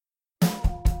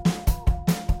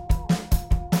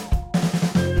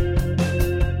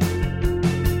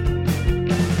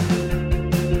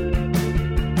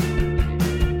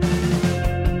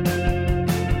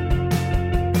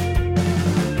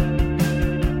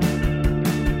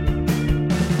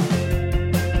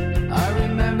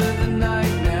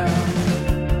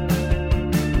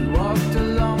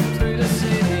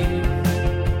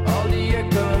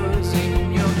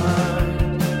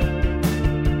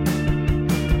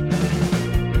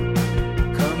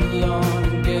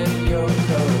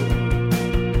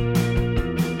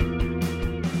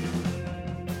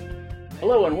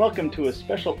and welcome to a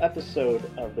special episode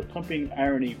of the Pumping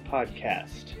Irony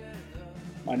podcast.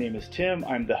 My name is Tim,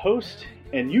 I'm the host,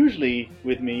 and usually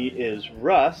with me is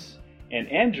Russ and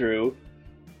Andrew,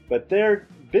 but they're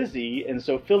busy, and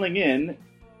so filling in,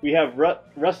 we have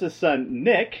Russ's son,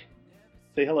 Nick.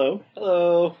 Say hello.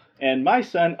 Hello. And my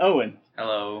son, Owen.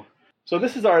 Hello. So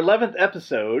this is our 11th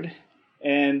episode,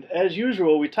 and as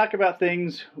usual, we talk about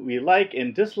things we like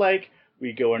and dislike.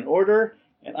 We go in order,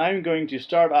 and I'm going to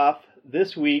start off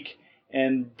this week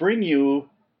and bring you,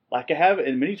 like I have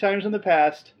in many times in the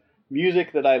past,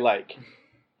 music that I like.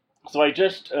 So I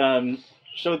just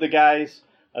showed the guys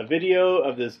a video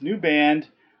of this new band.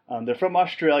 They're from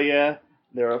Australia.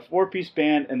 They're a 4-piece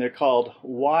band, and they're called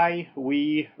Why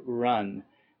We Run.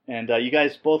 And you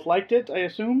guys both liked it, I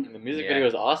assume? And the music video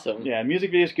is awesome. Yeah, music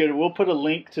video is good. We'll put a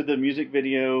link to the music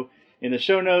video in the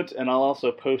show notes, and I'll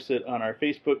also post it on our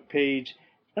Facebook page.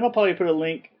 And I'll probably put a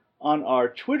link on our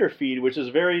Twitter feed, which is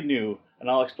very new, and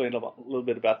I'll explain a little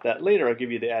bit about that later. I'll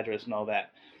give you the address and all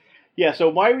that. Yeah, so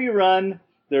Why We Run,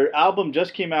 their album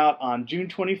just came out on June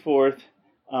 24th.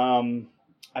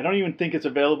 I don't even think it's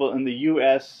available in the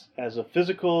U.S. as a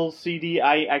physical CD.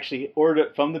 I actually ordered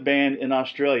it from the band in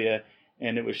Australia,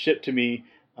 and it was shipped to me.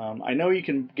 I know you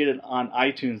can get it on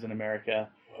iTunes in America.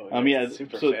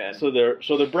 Super fan. So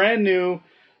they're brand new.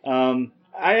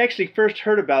 I actually first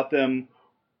heard about them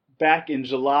back in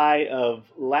July of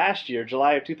last year,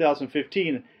 July of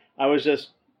 2015. I was just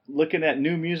looking at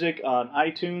new music on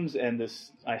iTunes, and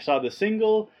I saw the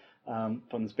single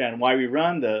from this band, Why We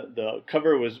Run. The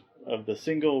cover of the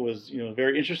single was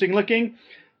very interesting looking.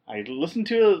 I listened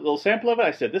to a little sample of it.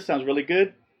 I said, this sounds really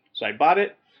good, so I bought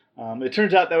it. It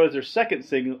turns out that was their second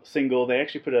single. They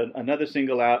actually put another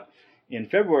single out in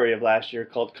February of last year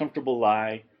called Comfortable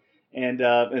Lie,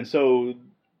 and so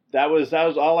that was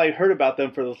all I heard about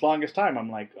them for the longest time. I'm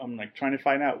like trying to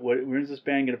find out when's this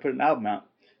band going to put an album out.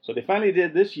 So they finally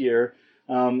did this year.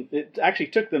 It actually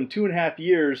took them 2.5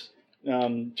 years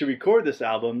to record this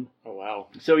album. Oh wow!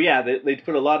 So yeah, they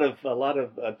put a lot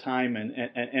of time and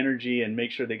energy and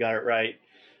make sure they got it right.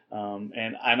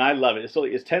 And I love it.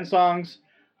 It's 10 songs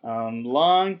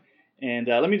long. And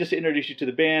let me just introduce you to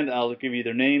the band. I'll give you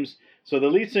their names. So the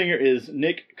lead singer is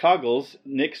Nick Coggles.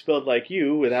 Nick spelled like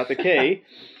you without the K.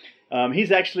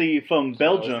 He's actually from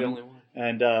Belgium. The only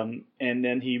one. And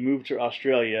then he moved to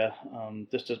Australia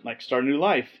just to start a new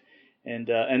life. And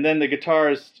then the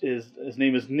guitarist his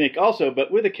name is Nick also,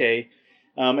 but with a K.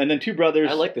 And then two brothers.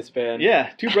 I like this band.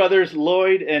 Yeah, two brothers,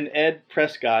 Lloyd and Ed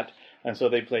Prescott, and so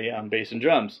they play bass and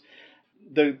drums.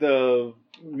 The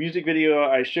music video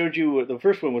I showed you, the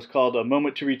first one was called A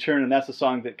Moment to Return, and that's the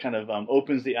song that kind of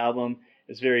opens the album.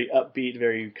 It's very upbeat,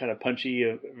 very kind of punchy,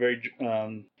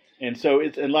 and so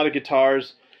it's a lot of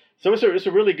guitars. So it's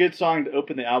a really good song to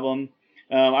open the album.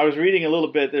 I was reading a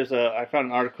little bit. I found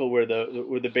an article where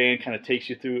the band kind of takes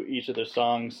you through each of their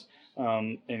songs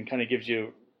and kind of gives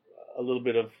you a little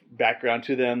bit of background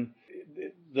to them.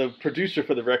 The producer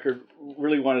for the record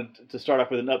really wanted to start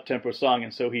off with an up-tempo song,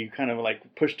 and so he kind of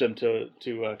pushed them to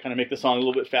kind of make the song a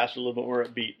little bit faster, a little bit more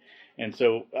upbeat. And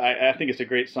so I think it's a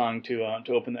great song to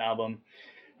open the album.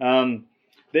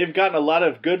 They've gotten a lot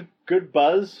of good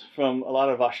buzz from a lot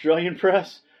of Australian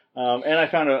press, and I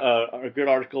found a good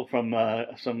article from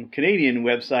some Canadian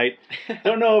website.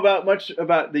 Don't know much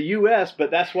about the U.S.,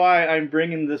 but that's why I'm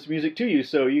bringing this music to you,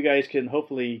 so you guys can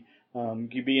hopefully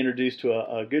be introduced to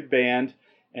a good band,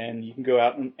 and you can go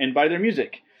out and buy their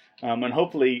music. And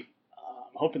hopefully,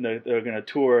 I'm hoping that they're going to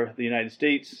tour the United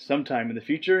States sometime in the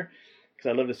future, because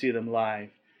I'd love to see them live.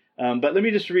 But let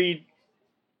me just read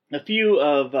a few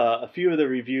of the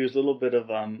reviews, a little bit of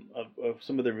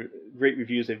some of the great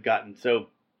reviews they've gotten. So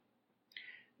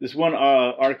this one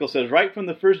article says, right from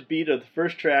the first beat of the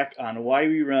first track on Why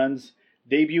We Run's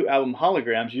debut album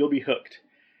Holograms, you'll be hooked.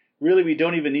 Really, we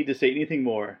don't even need to say anything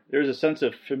more. There's a sense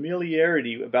of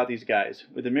familiarity about these guys,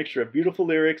 with a mixture of beautiful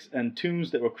lyrics and tunes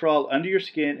that will crawl under your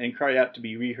skin and cry out to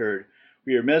be reheard.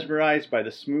 We are mesmerized by the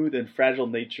smooth and fragile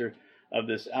nature of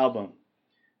this album.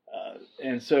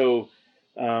 And so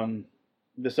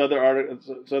this other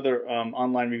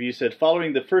online review said,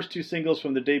 following the first two singles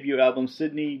from the debut album,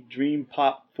 Sydney Dream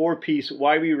Pop 4-piece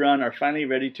Why We Run are finally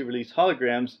ready to release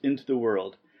Holograms into the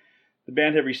world. The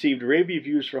band have received rave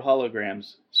reviews for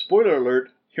Holograms. Spoiler alert,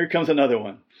 here comes another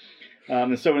one.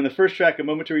 And so in the first track, A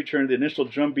Moment to Return, the initial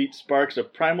drum beat sparks a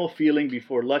primal feeling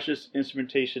before luscious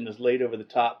instrumentation is laid over the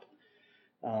top.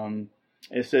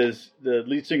 It says the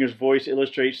lead singer's voice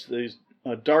illustrates these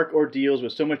dark ordeals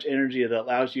with so much energy that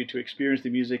allows you to experience the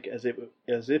music as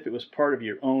if it was part of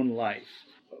your own life.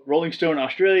 Rolling Stone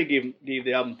Australia gave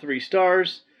the album 3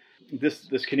 stars.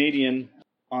 This Canadian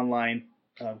online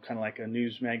kind of like a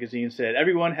news magazine, said,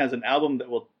 "Everyone has an album that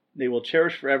they will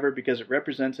cherish forever because it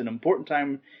represents an important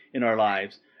time in our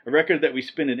lives. A record that we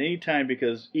spin at any time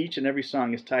because each and every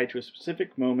song is tied to a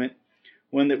specific moment,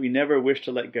 one that we never wish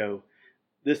to let go.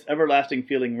 This everlasting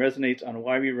feeling resonates on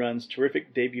Why We Run's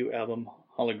terrific debut album,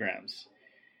 Holograms.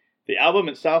 The album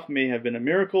itself may have been a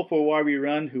miracle for Why We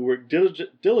Run, who worked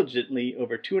diligently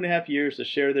over 2.5 years to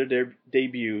share their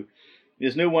debut. It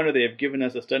is no wonder they have given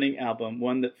us a stunning album,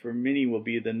 one that for many will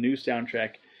be the new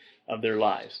soundtrack of their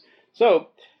lives." So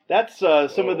that's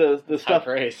some of the stuff.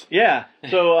 Praise. Yeah.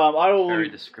 So I will. Very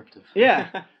descriptive.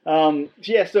 Yeah.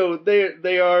 Yeah. So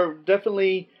they are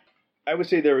definitely, I would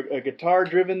say, they're a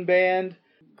guitar-driven band.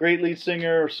 Great lead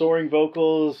singer, soaring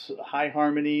vocals, high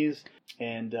harmonies,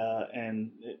 and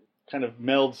it kind of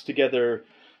melds together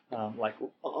like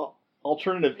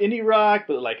alternative indie rock,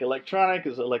 but like electronic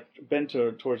is bent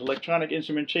towards electronic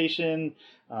instrumentation,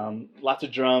 lots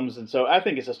of drums, and so I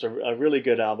think it's just a really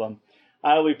good album.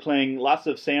 I'll be playing lots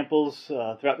of samples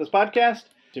throughout this podcast,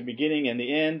 the beginning and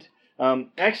the end.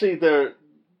 Actually, the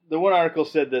one article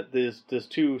said that these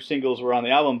 2 singles were on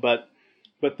the album, but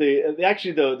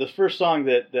the first song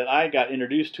that I got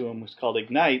introduced to them was called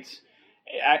Ignites.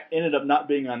 Ended up not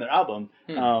being on their album,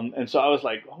 and so I was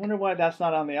like, I wonder why that's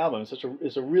not on the album.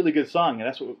 It's a really good song, and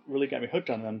that's what really got me hooked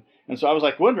on them. And so I was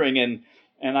like wondering,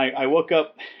 and I woke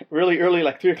up really early,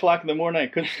 like 3 o'clock in the morning. I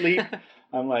couldn't sleep.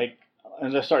 I'm like,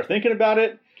 and I started thinking about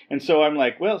it, and so I'm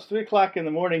like, well, it's 3 o'clock in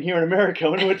the morning here in America. I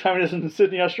wonder what time it is in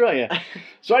Sydney, Australia.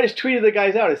 So I just tweeted the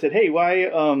guys out. I said, hey, why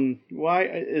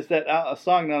is that a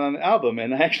song not on the album?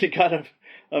 And I actually got a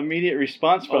immediate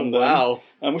response from them. Wow.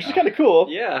 Which is kind of cool.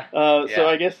 Yeah. So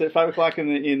I guess at 5 o'clock in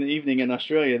the evening in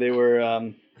Australia, they were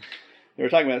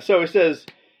talking about it. So it says,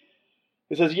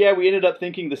 yeah, we ended up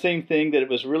thinking the same thing, that it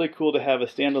was really cool to have a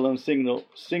standalone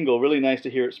single. Really nice to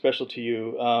hear it. Special to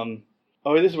you.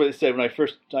 This is what it said when I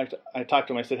first talked to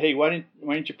them. I said, hey, why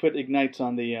didn't you put Ignites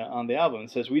on the album?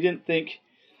 It says, we didn't think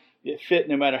it fit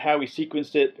no matter how we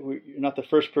sequenced it. You're not the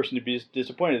first person to be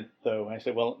disappointed, though. And I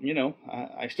said, well,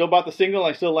 I still bought the single.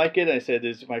 I still like it. I said,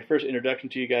 this is my first introduction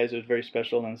to you guys. It was very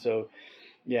special. And so,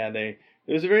 yeah, it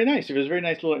was very nice. It was a very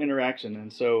nice little interaction.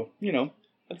 And so,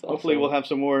 That's hopefully awesome. we'll have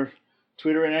some more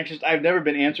Twitter interactions. I've never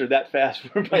been answered that fast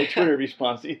for my Twitter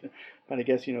response either. But I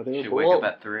guess, they were You should wake up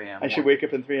at 3 a.m. I should wake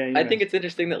up at 3 a.m. I think it's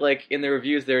interesting that, like, in the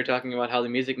reviews they were talking about how the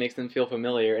music makes them feel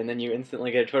familiar, and then you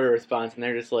instantly get a Twitter response, and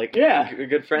they're just like,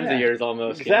 good friends of yours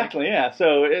almost. Exactly, yeah.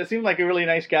 So it seemed like a really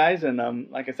nice guys,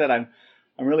 and like I said, I'm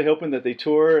really hoping that they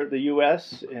tour the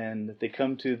U.S. and that they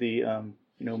come to the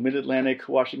Mid-Atlantic,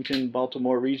 Washington,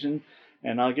 Baltimore region,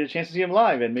 and I'll get a chance to see them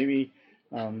live, and maybe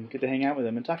get to hang out with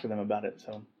them and talk to them about it.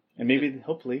 So. And maybe,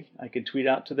 hopefully, I could tweet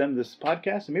out to them this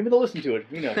podcast, and maybe they'll listen to it.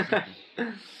 Who knows?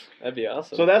 That'd be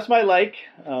awesome. So that's my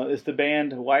it's the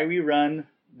band Why We Run.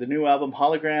 The new album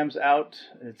Holograms out.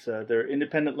 It's their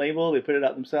independent label. They put it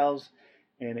out themselves,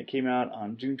 and it came out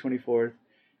on June 24th.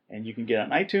 And you can get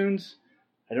it on iTunes.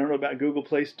 I don't know about Google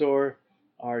Play Store,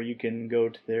 or you can go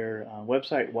to their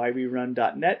website,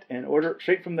 whywrun.net, and order it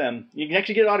straight from them. You can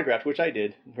actually get it autographed, which I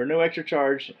did, for no extra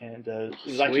charge, and it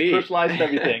was actually personalized and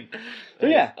everything. So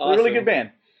yeah, awesome. A really good band.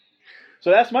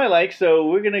 So that's my so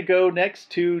we're going to go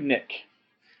next to Nick.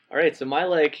 All right, so my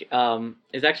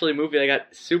is actually a movie I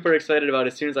got super excited about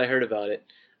as soon as I heard about it.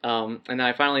 And then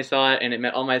I finally saw it, and it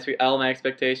met all my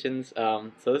expectations.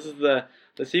 So this is the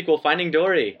sequel, Finding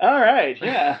Dory. All right,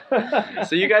 yeah.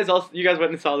 So you guys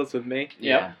went and saw this with me.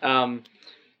 Yep.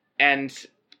 And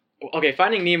okay,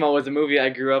 Finding Nemo was a movie I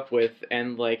grew up with,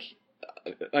 and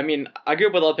I grew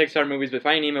up with all Pixar movies, but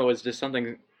Finding Nemo was just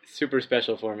something super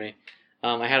special for me.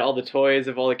 I had all the toys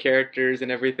of all the characters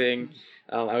and everything.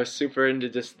 I was super into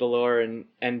just the lore,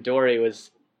 and Dory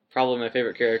was probably my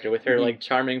favorite character, with her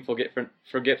charming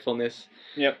forgetfulness.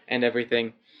 Yep. And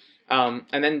everything. And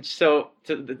then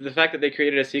the fact that they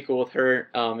created a sequel with her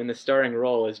in the starring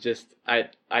role is just, I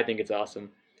think it's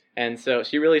awesome. And so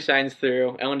she really shines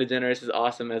through. Ellen DeGeneres is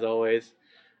awesome as always.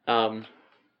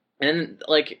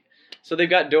 So they've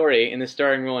got Dory in the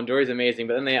starring role, and Dory's amazing.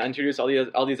 But then they introduce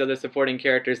all these other supporting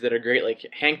characters that are great, like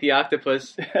Hank the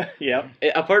Octopus. Yeah.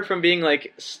 Apart from being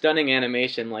stunning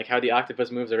animation, like how the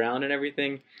octopus moves around and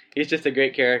everything, he's just a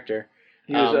great character.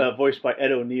 He was voiced by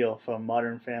Ed O'Neill from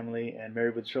Modern Family and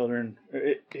Married with Children.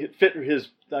 It fit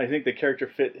I think the character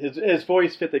fit his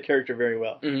voice fit the character very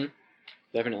well. Mm-hmm.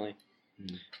 Definitely.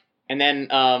 Mm-hmm. And then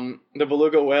the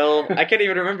beluga whale, I can't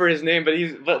even remember his name, but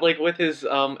with his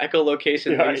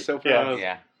echolocation, right. He's so proud of.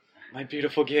 Yeah. My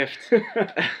beautiful gift. And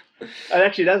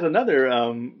actually, that's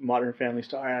another Modern Family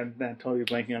star. I'm totally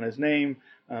blanking on his name,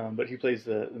 but he plays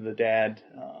the dad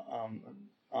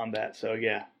on that. So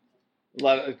yeah.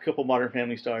 A couple Modern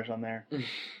Family stars on there.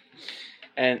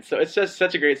 And so it's just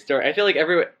such a great story. I feel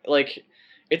like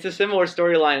it's a similar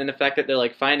storyline in the fact that they're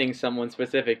like finding someone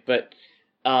specific, but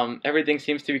everything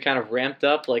seems to be kind of ramped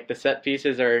up. Like the set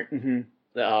pieces are,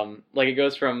 like it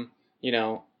goes from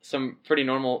some pretty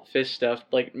normal fish stuff,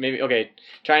 like maybe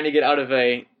trying to get out of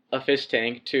a fish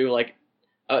tank to like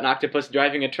an octopus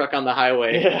driving a truck on the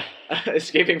highway,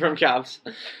 escaping from cops.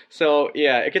 So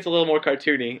yeah, it gets a little more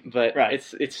cartoony, but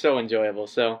it's so enjoyable.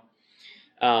 So.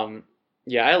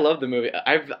 Yeah, I love the movie.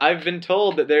 I've been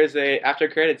told that there's a after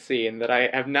credits scene that I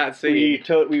have not seen.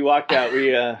 We walked out.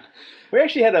 We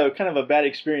actually had a kind of a bad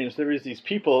experience. There was these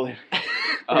people in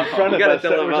front of us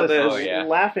that were just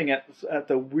laughing at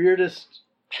the weirdest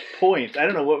points. I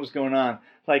don't know what was going on.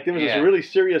 Like there was this really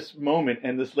serious moment,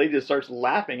 and this lady just starts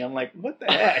laughing. I'm like, what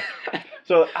the heck?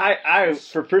 So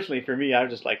personally for me, I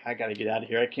was just like, I gotta get out of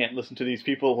here. I can't listen to these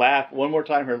people laugh one more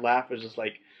time. Her laugh was just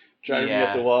like driving me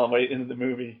up the wall right into the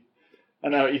movie. I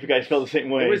don't know if you guys felt the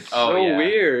same way. It was so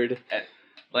weird. And,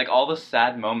 like all the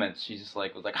sad moments, she just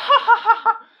like was like ha ha ha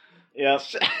ha. Yep.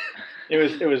 It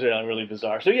was really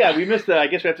bizarre. So yeah, we missed that. I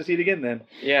guess we have to see it again then.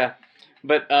 Yeah,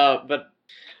 but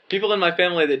people in my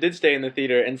family that did stay in the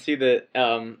theater and see the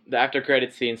after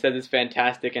credits scene said it's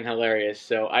fantastic and hilarious.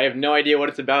 So I have no idea what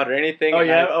it's about or anything. Oh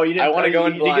yeah. You didn't. I want to go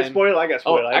in blind. Did you get spoiled? I got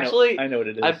spoiled. Oh, actually, I know what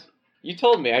it is. You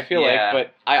told me, I feel like,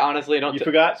 but I honestly don't. You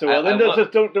forgot, so well, then don't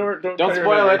spoil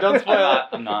it. Don't spoil it.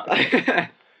 I'm not.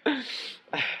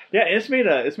 Yeah, it's made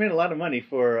a lot of money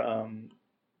for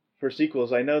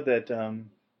sequels. I know that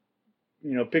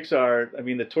Pixar. I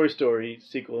mean, the Toy Story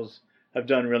sequels have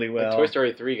done really well. The Toy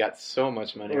Story 3 got so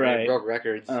much money. Right, it broke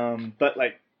records. But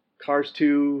like Cars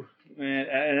 2, and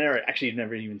I actually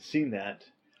never even seen that.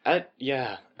 I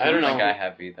don't know. think I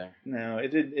have either. No, it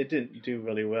didn't do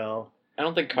really well. I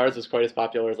don't think Cars was quite as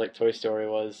popular as like Toy Story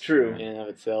was. True. In and of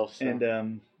itself. So.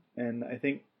 And I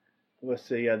think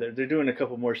they're doing a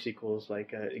couple more sequels,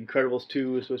 like Incredibles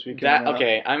 2 is supposed to be coming out.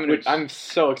 Okay, I'm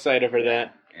so excited for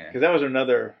that. Because that was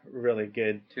another really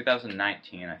good.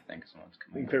 2019, I think, is when it's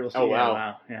coming out. Incredibles 2. Oh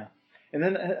wow. Yeah. And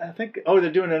then I think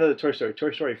they're doing another Toy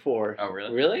Story 4. Oh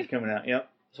really? Really? Is coming out. Yep.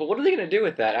 So what are they gonna do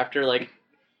with that after like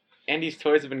Andy's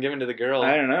toys have been given to the girl?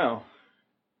 I don't know.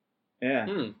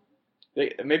 Yeah.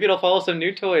 Maybe it'll follow some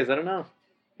new toys. I don't know.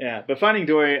 Yeah, but Finding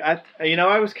Dory, I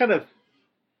was kind of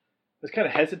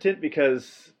hesitant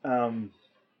because how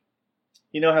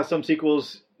some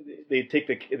sequels they take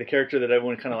the character that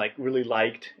everyone kind of like really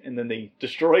liked and then they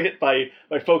destroy it by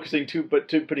focusing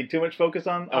putting too much focus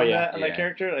on that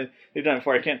character. They've done it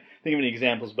before. I can't think of any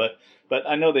examples, but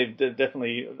I know they've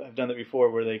definitely have done that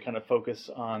before where they kind of focus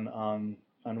on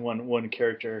one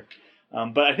character.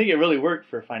 But I think it really worked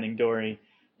for Finding Dory.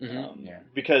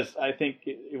 Because I think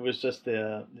it was just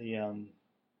the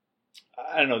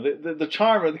I don't know the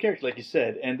charm of the character, like you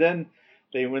said, and then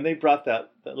when they brought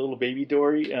that little baby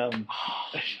Dory, I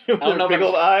don't know big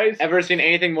old eyes. Ever seen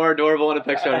anything more adorable in a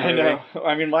Pixar movie? I know.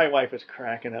 I mean, my wife was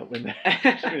cracking up when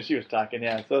she was talking.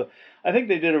 Yeah, so I think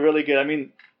they did a really good. I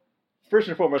mean, first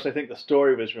and foremost, I think the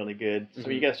story was really good.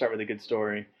 So you got to start with a good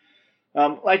story.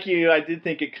 Like you, I did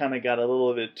think it kind of got a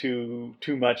little bit too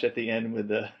much at the end with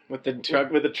the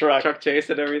truck chase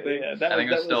and everything. Yeah, I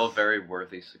think it was still a very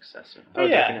worthy successor. Oh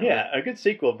yeah, a good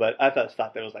sequel. But I thought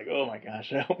that was like, oh my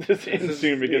gosh, I hope this ends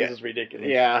soon because this is ridiculous.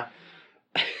 Yeah.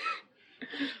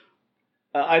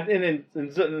 And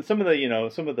some of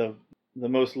the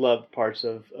most loved parts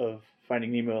of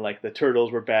Finding Nemo, like the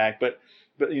turtles were back, but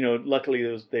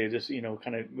luckily they just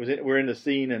kind of were in the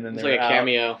scene and then it's they like were a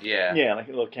cameo. Yeah, like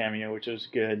a little cameo, which was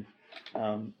good.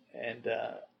 And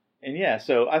yeah,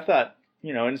 so I thought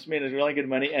and it's made us really good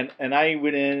money. And I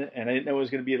went in and I didn't know what it was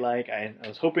going to be like. I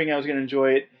was hoping I was going to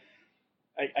enjoy it.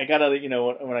 I got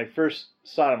when I first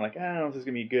saw it, I'm like, I don't know if this is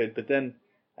going to be good. But then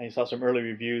I saw some early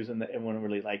reviews and everyone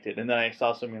really liked it. And then I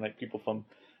saw some people from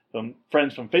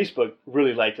friends from Facebook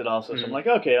really liked it also. So I'm like,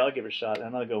 okay, I'll give it a shot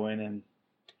and I'll go in and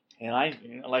I,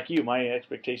 like you, my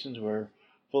expectations were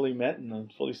fully met and I'm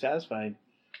fully satisfied.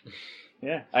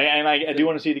 Yeah, I do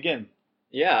want to see it again.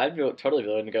 Yeah, I'd totally be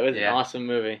willing to go. It's an awesome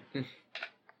movie.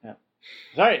 Yeah.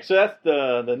 All right, so that's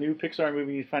the new Pixar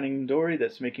movie Finding Dory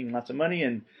that's making lots of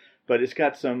money, but it's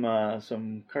got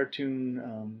some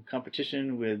cartoon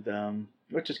competition with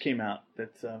what just came out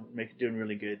that's doing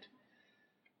really good.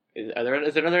 Is there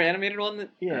another animated one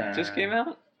that just came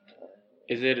out?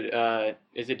 Is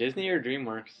it Disney or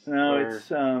DreamWorks? No, or it's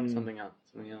something else.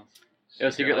 Oh,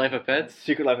 Secret Life of Pets?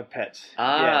 Secret Life of Pets.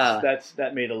 Ah. Yes,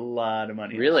 that made a lot of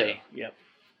money. Really? Yep.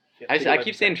 I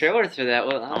keep seeing trailers for that.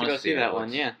 Well, I'll have to go see that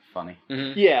one. Yeah. Funny.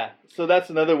 Mm-hmm. Yeah. So that's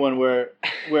another one where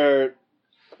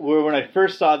where when I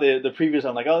first saw the previews,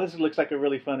 I'm like, oh, this looks like a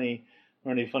really funny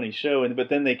show, but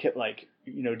then they kept like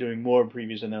doing more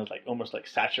previews, and then it was like almost like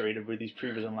saturated with these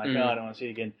previews. I'm like, oh, I don't want to see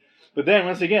it again. But then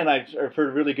once again, I've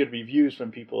heard really good reviews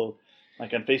from people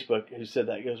like on Facebook who said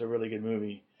that it was a really good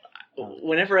movie.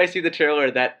 Whenever I see the trailer,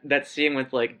 that scene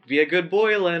with like "Be a good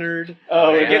boy, Leonard,"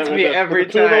 oh, it gets me every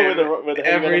time. With the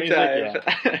every time.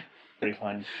 Yeah. Pretty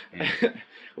fun.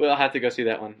 We'll have to go see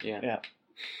that one. Yeah. Yeah.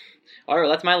 All right,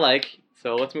 that's my like.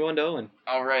 So let's move on to Owen.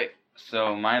 All right.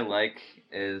 So my like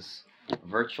is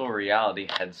virtual reality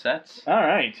headsets. All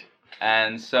right.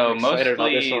 And so I'm excited about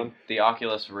this mostly one. the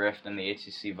Oculus Rift and the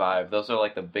HTC Vive, those are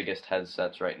like the biggest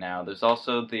headsets right now. There's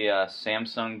also the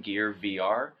Samsung Gear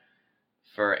VR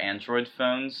for Android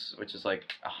phones, which is like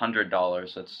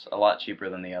 $100. So it's a lot cheaper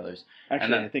than the others.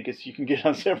 Actually, I think you can get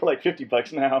on sale for like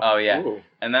 $50 now. Oh yeah. Ooh.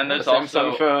 And then there's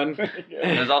Samsung also phone.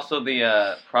 there's also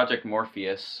the Project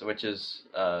Morpheus, which is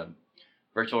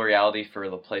virtual reality for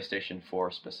the PlayStation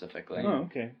 4 specifically. Oh,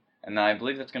 okay. And I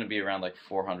believe that's going to be around like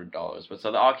 $400. But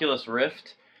so the Oculus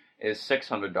Rift is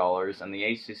 $600, and the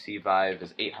HTC Vive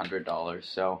is $800.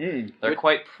 So they're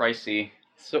quite pricey.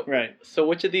 So right. So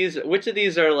which of these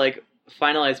are like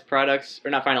finalized products,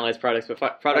 or not finalized products, but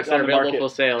products Like that are on the available market.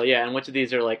 for sale? Yeah, and which of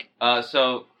these are like?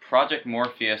 So Project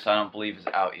Morpheus, I don't believe is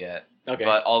out yet. Okay.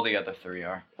 But all the other three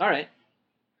are. All right.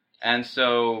 And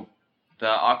so the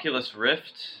Oculus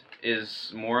Rift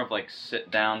is more of like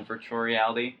sit-down virtual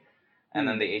reality. And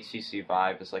then the HTC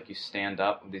Vive is like you stand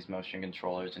up with these motion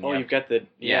controllers. And you've got the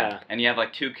and you have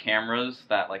like two cameras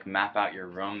that like map out your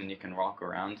room, and you can walk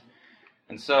around.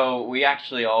 And so we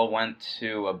actually all went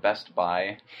to a Best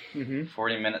Buy,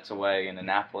 40 minutes away in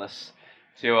Annapolis,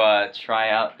 to try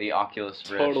out the Oculus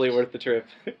Rift. Totally worth the trip.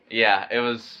 Yeah,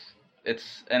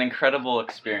 it's an incredible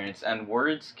experience, and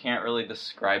words can't really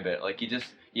describe it. Like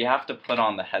you have to put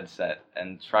on the headset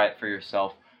and try it for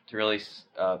yourself to really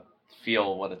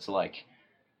feel what it's like.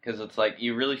 Because it's like,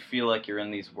 you really feel like you're in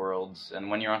these worlds,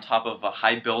 and when you're on top of a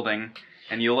high building,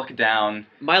 and you look down...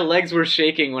 My legs were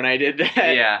shaking when I did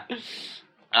that. Yeah.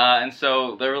 And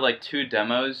so, there were like two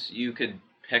demos. You could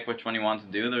pick which one you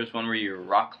wanted to do. There's one where you're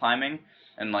rock climbing,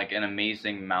 in like an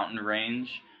amazing mountain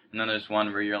range, and then there's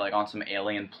one where you're like on some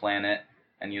alien planet,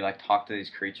 and you like talk to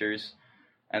these creatures.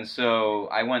 And so,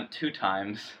 I went 2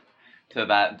 times to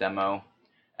that demo,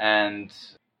 and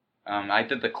I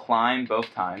did the climb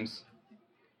both times,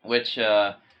 which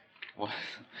was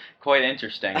quite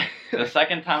interesting. The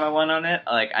second time I went on it,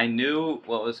 like, I knew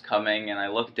what was coming, and I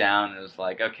looked down, and it was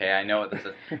like, okay, I know what this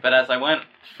is. But as I went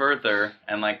further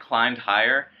and like climbed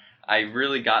higher, I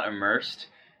really got immersed.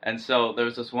 And so there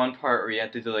was this one part where you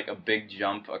had to do like a big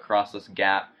jump across this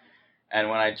gap, and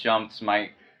when I jumped, my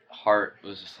heart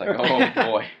was just like, oh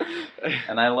boy.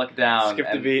 And I looked down, Skipped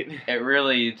a and beat. it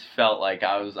really felt like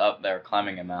I was up there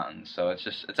climbing a mountain. So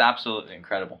it's absolutely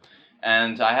incredible.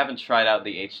 And I haven't tried out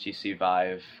the HTC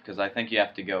Vive, because I think you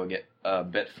have to go get a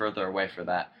bit further away for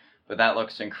that. But that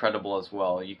looks incredible as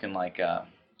well. You can like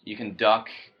you can duck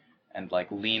and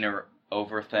like lean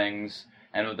over things,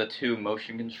 and with the 2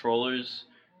 motion controllers,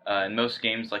 in most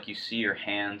games, like, you see your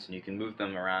hands and you can move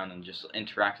them around and just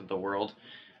interact with the world.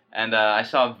 And I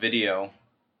saw a video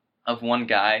of one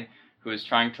guy who was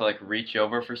trying to like reach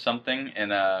over for something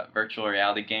in a virtual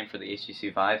reality game for the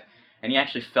HTC Vive, and he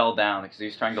actually fell down because he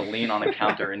was trying to lean on a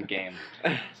counter in game.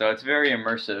 So it's very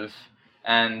immersive,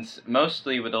 and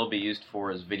mostly what it'll be used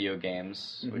for is video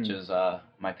games, which is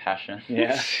my passion.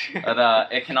 Yeah.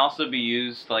 But it can also be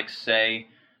used, like, say,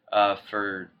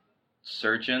 for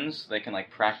surgeons. They can like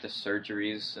practice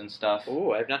surgeries and stuff.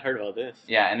 Oh, I've not heard about this.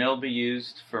 Yeah, and it'll be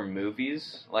used for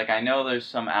movies. Like, I know there's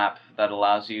some app that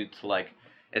allows you to like,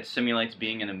 it simulates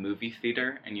being in a movie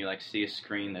theater, and you like see a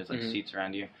screen, there's like seats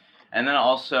around you. And then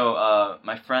also,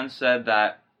 my friend said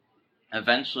that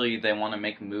eventually they want to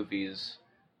make movies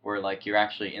where like you're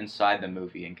actually inside the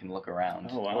movie and can look around.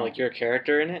 Oh, wow. Oh, like you're a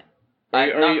character in it? Or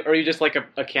are you just like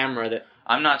a camera that...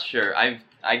 I'm not sure.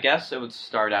 I guess it would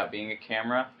start out being a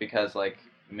camera, because like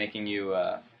making you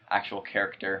actual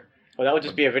character. Well, that would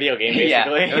just be a video game, basically. Yeah,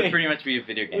 it would pretty much be a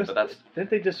video game, but that's... Didn't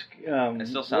they just... it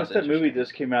still sounds what's that movie interesting.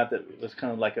 just came out that was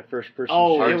kind of like a first-person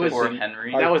Oh, shooter? it was... Hardcore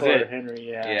Henry. That was Hardcore it. Henry,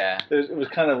 yeah. Yeah. It was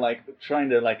kind of like trying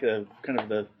to like a kind of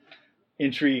the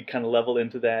entry kind of level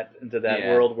into that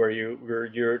Yeah. world where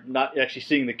you're not actually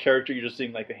seeing the character, you're just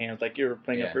seeing like the hands, like you're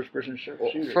playing a first-person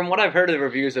shooter. From what I've heard of the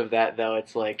reviews of that, though,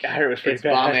 it's like... I heard it was pretty it's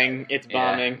bad. bombing. It's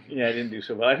Yeah. bombing. Yeah, I didn't do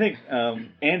so well. I think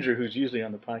Andrew, who's usually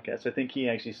on the podcast, I think he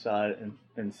actually saw it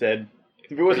and said,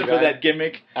 if it wasn't for Pretty bad. that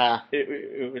gimmick, Ah.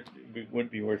 it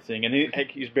wouldn't be worth seeing. And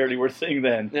he's barely worth seeing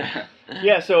then.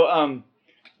 Yeah, so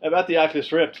about the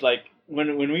Oculus Rift, like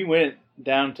when we went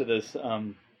down to this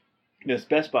this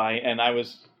Best Buy, and I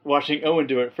was watching Owen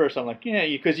do it first. I'm like, yeah,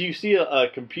 because you see a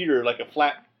computer, like a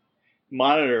flat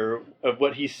monitor of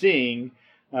what he's seeing,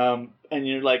 and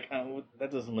you're like, oh,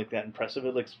 that doesn't look that impressive.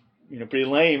 It looks, pretty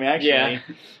lame actually. Yeah.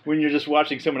 When you're just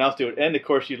watching someone else do it, and of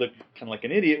course you look kind of like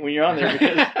an idiot when you're on there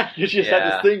because you just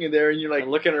have this thing in there, and you're like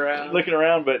looking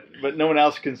around, but no one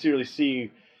else can really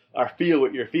see or feel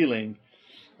what you're feeling.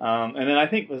 And then I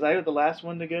think, was I the last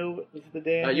one to go? Was it the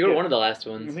day? You were one of the last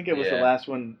ones. I think it was the last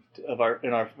one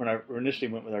when I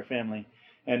initially went with our family,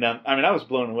 and I was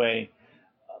blown away.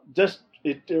 Just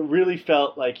it really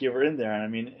felt like you were in there, and I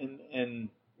mean, and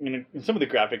some of the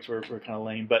graphics were kind of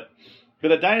lame, but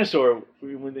a dinosaur,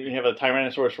 when you have a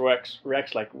Tyrannosaurus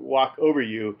Rex like walk over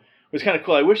you, was kind of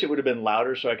cool. I wish it would have been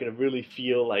louder so I could really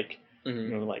feel like.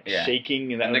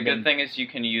 Shaking. And the good thing is you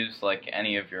can use like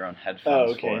any of your own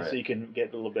headphones. Oh, okay. For so it. You can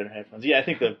get a little better headphones. Yeah, I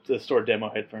think the store demo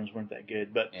headphones weren't that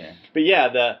good, but yeah,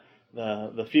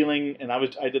 the feeling. And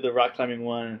I did the rock climbing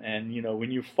one, and when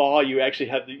you fall, you actually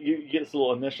have you get this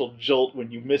little initial jolt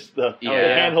when you miss the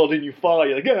handhold and you fall.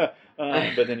 You're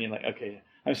like, but then you're like, okay,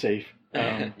 I'm safe.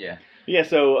 Yeah.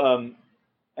 So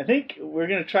I think we're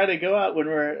gonna try to go out when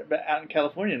we're out in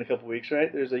California in a couple weeks,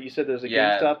 right? You said there's a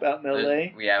GameStop out in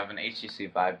LA. We have an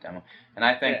HTC Vive demo, and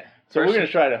I think so. We're gonna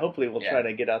try to. Hopefully, we'll try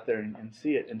to get out there and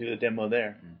see it and do the demo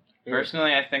there.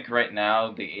 Personally, I think right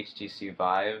now the HTC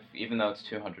Vive, even though it's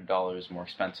 $200 more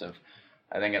expensive,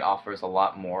 I think it offers a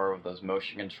lot more of those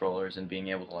motion controllers and being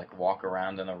able to like walk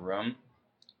around in a room.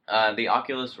 The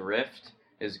Oculus Rift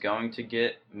is going to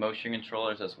get motion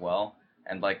controllers as well.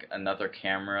 And like another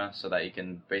camera so that you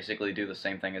can basically do the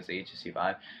same thing as the HTC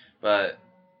Vive. But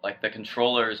like the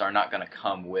controllers are not going to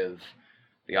come with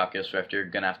the Oculus Rift. You're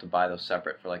going to have to buy those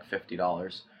separate for like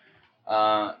 $50.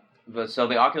 But so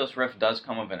the Oculus Rift does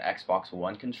come with an Xbox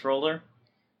One controller.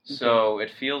 So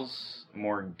it feels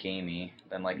more gamey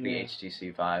than like the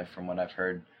HTC Vive from what I've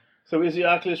heard. So is the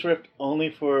Oculus Rift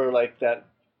only for like that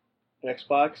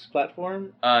Xbox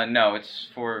platform? No, it's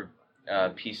for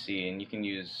PC, and you can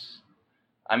use...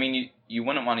 I mean, you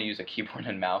wouldn't want to use a keyboard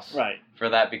and mouse for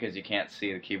that because you can't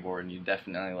see the keyboard and you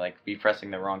definitely like be pressing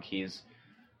the wrong keys.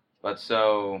 But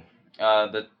so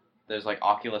there's like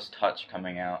Oculus Touch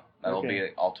coming out. That'll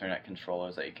be alternate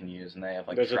controllers that you can use, and they have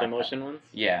like those are the motion ones.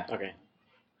 Yeah. Okay.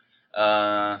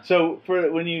 So for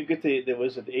when you get the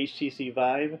HTC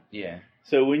Vive. Yeah.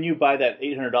 So when you buy that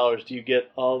 $800, do you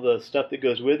get all the stuff that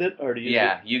goes with it, or do you?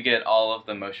 Yeah, you get all of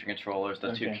the motion controllers,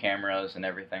 the 2 cameras, and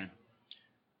everything.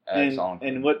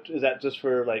 And what is that just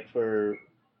for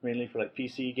mainly for like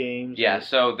PC games? Yeah,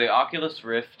 so the Oculus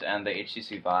Rift and the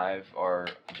HTC Vive are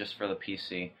just for the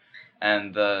PC,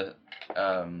 and the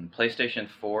PlayStation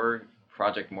 4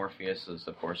 Project Morpheus is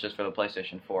of course just for the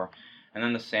PlayStation 4, and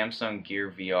then the Samsung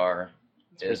Gear VR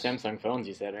is for Samsung phones.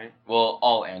 You said, right? Well,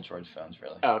 all Android phones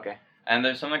really. Oh, okay. And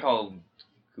there's something called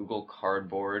Google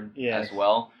Cardboard as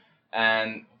well,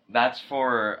 and that's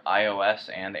for iOS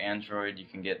and Android. You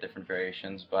can get different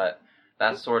variations, but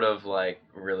that's sort of like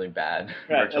really bad.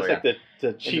 Right, that's like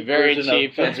the cheap very version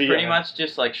cheap. of It's pretty much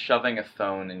just like shoving a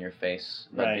phone in your face,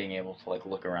 but being able to like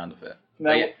look around with it.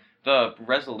 Now, the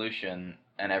resolution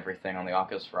and everything on the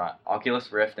Oculus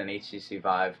Rift and HTC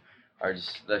Vive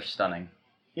they're stunning.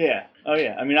 Yeah. Oh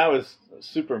yeah. I mean, I was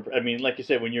super. I mean, like you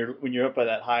said, when you're up by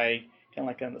that high, kind of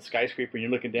like on the skyscraper, and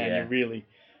you're looking down, you really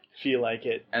feel like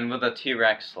it. And with a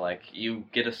T-Rex, like, you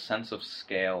get a sense of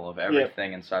scale of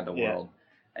everything inside the world,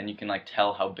 and you can like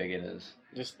tell how big it is.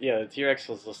 The T-Rex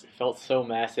felt so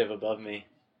massive above me.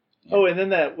 Yeah. Oh, and then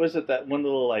that one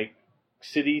little like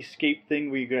cityscape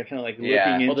thing where you're kind of like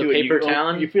looking into the paper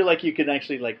town. You feel like you can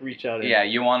actually like reach out.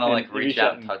 You want to like reach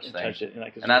out and touch things. Touch it,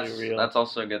 and that's really real. That's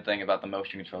also a good thing about the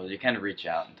motion controllers. You can reach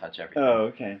out and touch everything.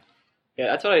 Oh, okay. Yeah,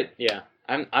 that's what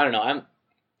I don't know.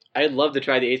 I'd love to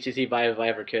try the HTC Vive if I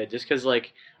ever could, just because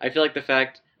like I feel like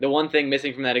the one thing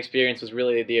missing from that experience was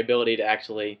really the ability to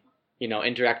actually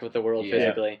interact with the world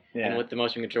physically, and with the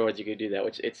motion controllers you could do that,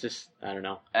 which it's just I don't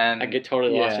know. And I get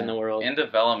totally lost in the world. In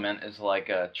development is like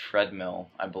a treadmill,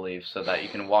 I believe, so that you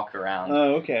can walk around.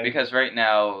 Oh, okay. Because right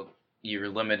now you're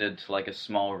limited to like a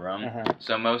small room,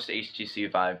 so most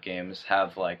HTC Vive games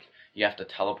have like you have to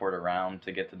teleport around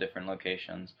to get to different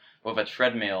locations. With a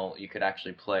treadmill, you could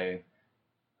actually play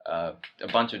a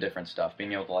bunch of different stuff,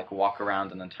 being able to like walk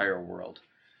around an entire world.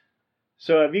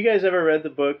 So have you guys ever read the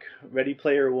book Ready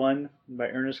Player One by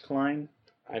Ernest Cline?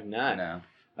 I've not. No.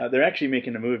 They're actually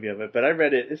making a movie of it, but I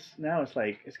read it. It's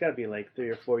got to be like 3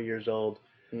 or 4 years old.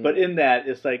 But in that,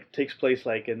 it's like takes place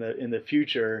like in the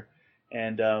future,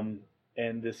 and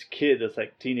this kid, this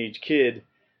like teenage kid,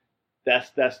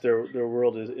 that's their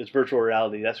world is virtual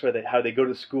reality. That's where how they go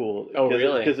to school. Oh,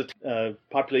 really? Because of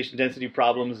population density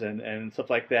problems and stuff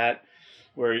like that,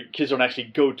 where kids don't actually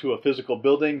go to a physical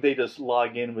building. They just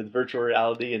log in with virtual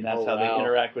reality, and that's how they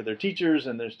interact with their teachers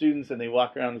and their students, and they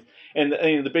walk around. And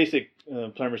the basic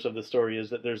premise of the story is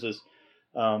that there's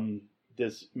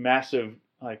this massive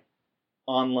like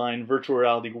online virtual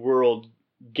reality world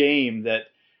game that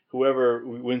whoever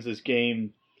wins this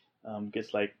game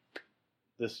gets like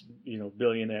this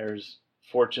billionaire's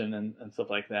fortune and stuff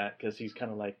like that, because he's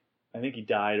kind of like, I think he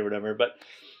died or whatever. But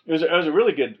it was a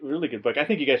really good book. I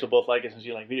think you guys will both like it since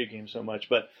you like video games so much.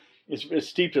 But it's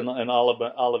steeped in all of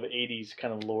 80s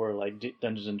kind of lore, like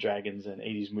Dungeons and Dragons and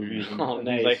 80s movies and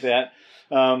things like that.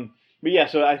 But yeah,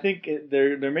 so I think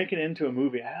they're making it into a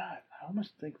movie. I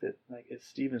almost think that like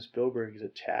Steven Spielberg is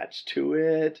attached to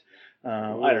it.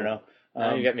 I don't know.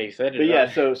 Now you got me excited. But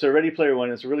yeah, so Ready Player One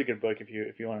is a really good book if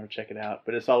you want to check it out.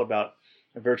 But it's all about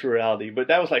virtual reality. But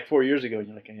that was like 4 years ago, and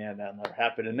you're like, yeah, that'll never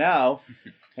happen. And now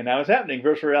it's happening.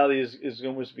 Virtual reality is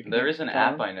almost becoming. There is an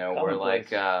app I know where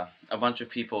like a bunch of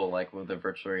people like with the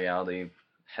virtual reality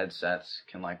headsets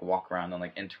can like walk around and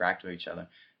like interact with each other.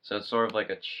 So it's sort of like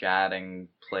a chatting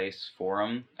place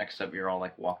forum, except you're all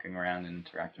like walking around and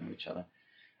interacting with each other.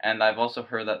 And I've also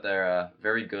heard that they're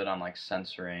very good on like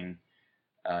censoring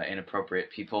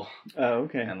inappropriate people. Oh,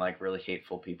 okay. And like really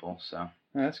hateful people. So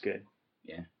that's good.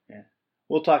 Yeah.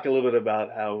 We'll talk a little bit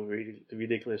about how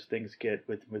ridiculous things get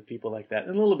with people like that,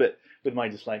 and a little bit with my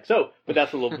dislike. But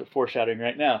that's a little bit foreshadowing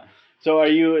right now. So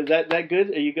is that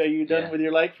good? Are you done with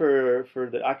your like for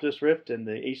the Oculus Rift and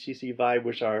the HTC Vive,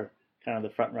 which are kind of the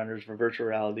front runners for virtual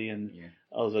reality, and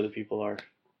all those other people are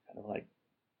kind of like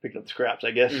picking up the scraps,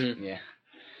 I guess. Mm-hmm. Yeah.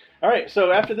 All right,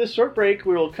 so after this short break,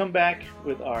 we will come back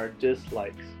with our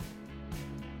dislikes.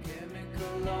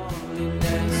 Chemical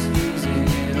loneliness, losing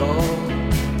it all.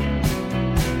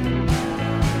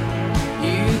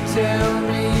 You tell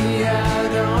me I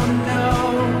don't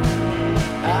know.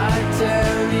 I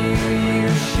tell you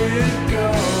should go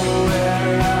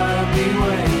where I'll be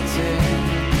waiting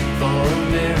for a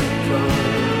miracle.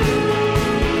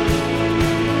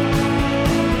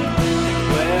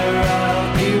 Where I'll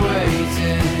be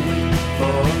waiting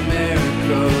for a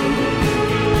miracle.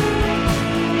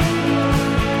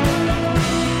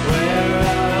 Where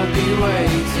I'll be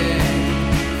waiting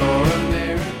for a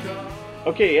miracle.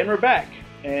 Okay, and we're back.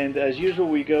 And as usual,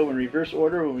 we go in reverse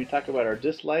order when we talk about our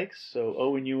dislikes. So,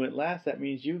 Owen, you went last. That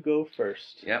means you go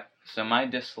first. Yep. So my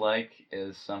dislike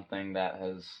is something that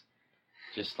has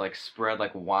just like spread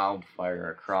like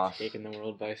wildfire across. Taking the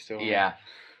world by storm. Yeah.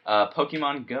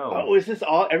 Pokemon Go. Oh, is this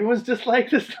all everyone's dislike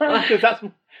this time? Because that's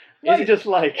my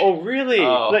dislike. Oh, really?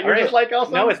 Oh. Is that your dislike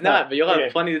also? No, it's not. But you'll have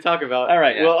Okay. plenty to talk about. All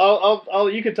right. Yeah. Well, I'll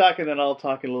you can talk, and then I'll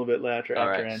talk a little bit later. All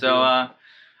right. So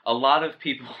a lot of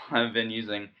people have been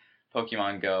using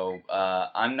Pokemon Go.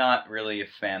 I'm not really a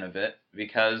fan of it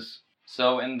because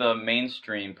in the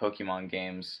mainstream Pokemon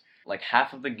games, like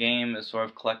half of the game is sort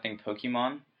of collecting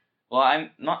Pokemon. Well, I'm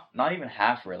not even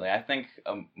half really. I think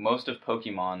most of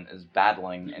Pokemon is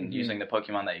battling and using the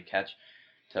Pokemon that you catch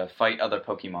to fight other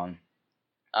Pokemon.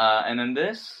 And in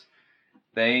this,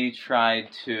 they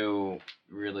tried to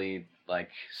really like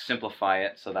simplify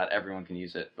it so that everyone can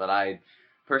use it. But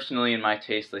personally, in my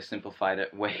taste, they simplified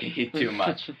it way too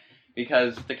much.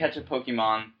 Because to catch a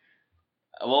Pokemon,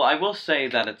 well, I will say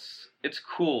that it's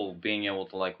cool being able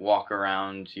to like walk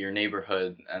around your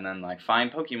neighborhood and then like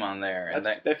find Pokemon there, and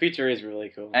That feature is really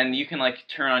cool. and you can like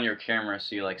turn on your camera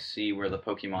so you like see where the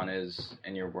Pokemon is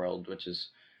in your world, which is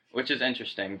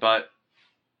interesting. But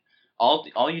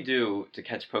all you do to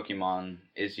catch Pokemon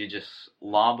is you just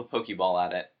lob a Pokeball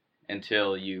at it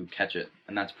until you catch it,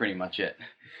 and that's pretty much it.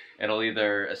 It'll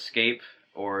either escape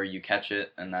or you catch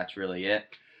it, and that's really it.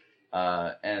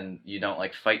 And you don't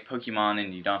like fight Pokemon,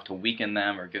 and you don't have to weaken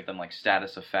them or give them like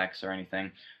status effects or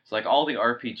anything. So like all the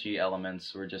RPG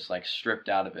elements were just like stripped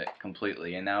out of it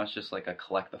completely, and now it's just like a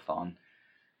collectathon.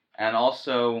 And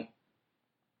also,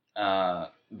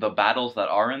 the battles that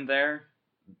are in there,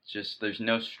 just there's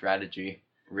no strategy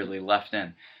really left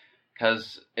in,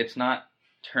 because it's not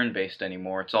turn-based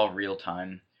anymore. It's all real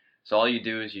time. So all you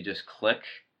do is you just click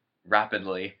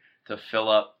rapidly to fill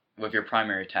up with your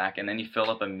primary attack, and then you fill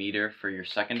up a meter for your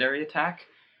secondary attack,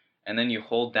 and then you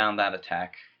hold down that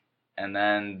attack, and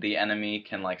then the enemy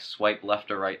can like swipe left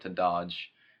or right to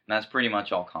dodge, and that's pretty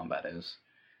much all combat is.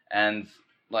 And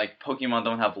like Pokemon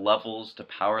don't have levels to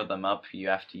power them up. You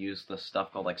have to use the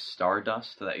stuff called like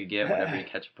Stardust that you get whenever you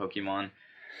catch a Pokemon,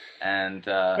 and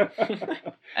Sorry,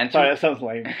 that sounds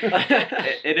lame.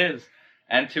 it is.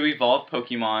 And to evolve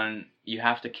Pokemon, you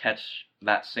have to catch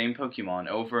that same Pokemon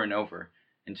over and over.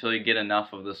 until you get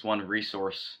enough of this one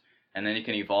resource, and then you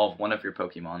can evolve one of your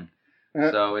Pokemon.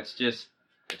 Uh, So it's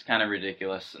kind of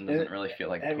ridiculous and doesn't really feel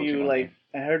like a Have Pokemon you like? game.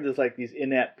 I heard there's like these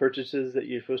in-app purchases that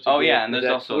you're supposed to. Oh do. yeah, and Is there's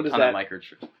that- also what a is ton that? of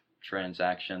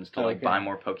microtransactions to like Okay. buy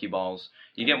more Pokeballs.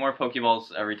 You get more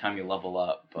Pokeballs every time you level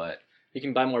up, but You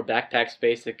can buy more backpack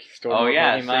space to store oh more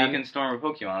yeah, Pokemon. so you can store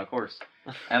more Pokemon, of course.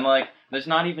 And like, there's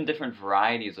not even different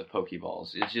varieties of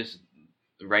Pokeballs. It's just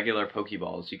regular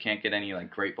Pokeballs. You can't get any like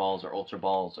Great Balls or Ultra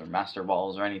Balls or Master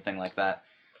Balls or anything like that.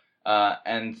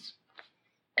 And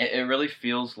it really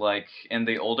feels like in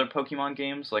the older Pokemon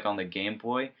games, like on the Game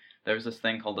Boy, there's this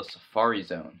thing called the Safari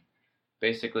Zone.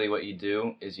 Basically, what you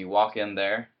do is you walk in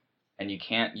there, and you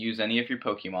can't use any of your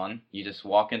Pokemon. You just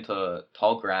walk into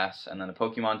tall grass, and then a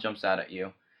Pokemon jumps out at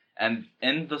you. And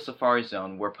in the Safari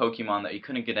Zone were Pokemon that you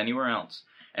couldn't get anywhere else.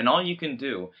 And all you can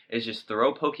do is just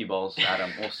throw Pokeballs at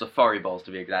them. Well, Safari Balls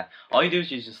to be exact. All you do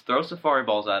is you just throw Safari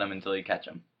Balls at them until you catch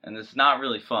them. And it's not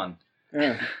really fun.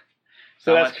 Yeah.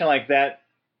 So Not that's much- kind of like that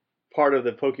part of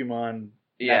the Pokemon.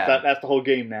 Yeah. That's the whole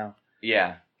game now.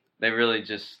 Yeah. They really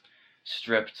just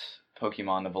stripped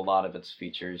Pokemon of a lot of its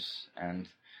features. And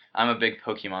I'm a big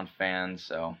Pokemon fan,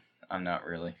 so I'm not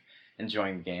really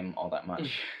enjoying the game all that much.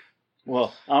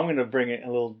 Well, I'm going to bring it a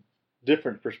little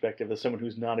different perspective as someone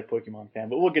who's not a Pokemon fan,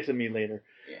 but we'll get to me later.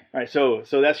 Yeah. All right, so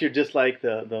that's your dislike,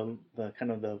 the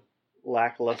kind of the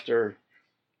lackluster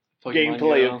Pokemon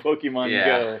gameplay Go. of Pokemon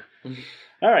Yeah. Go.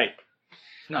 All right.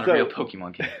 It's not So- a real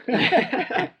Pokemon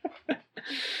game.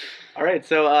 All right,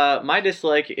 so my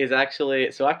dislike is actually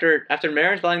after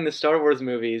marathoning the Star Wars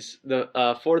movies,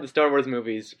 for the Star Wars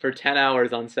movies for 10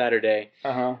 hours on Saturday,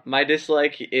 Uh-huh. my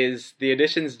dislike is the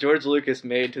additions George Lucas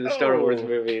made to the Star Wars Oh.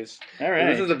 movies. All right.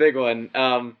 This is a big one.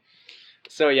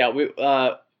 So yeah, we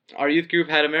our youth group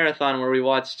had a marathon where we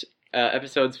watched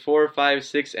episodes 4, 5,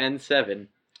 6, and 7,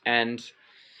 and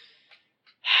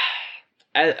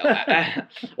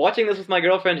watching this with my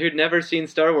girlfriend who'd never seen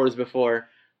Star Wars before,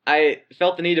 I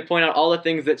felt the need to point out all the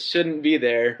things that shouldn't be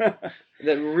there,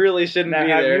 that really shouldn't Now,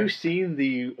 be have there. you seen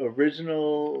the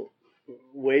original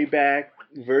way back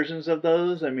versions of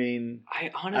those? I mean, I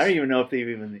I honestly, don't even know if they've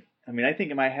even. I mean, I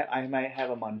think I might have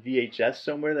them on VHS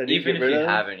somewhere that I didn't Even get if rid you of.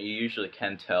 haven't, you usually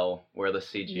can tell where the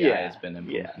CGI Yeah, has been yeah.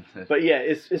 implemented. But yeah,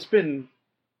 it's been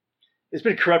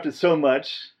corrupted so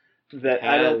much that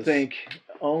I don't has. think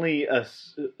only a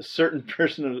certain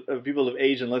person of people of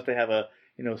age, unless they have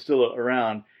still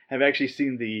around, have actually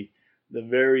seen the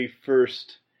very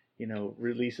first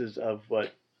releases of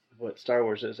what Star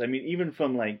Wars is. I mean, even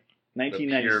from like pure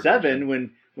 1997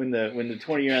 version. when the 20-year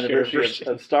Pure anniversary version.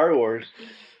 of Star Wars.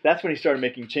 That's when he started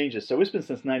making changes. So it's been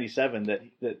since '97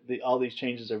 that all these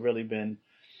changes have really been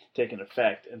taking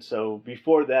effect. And so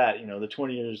before that, the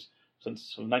 20 years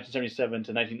since from 1977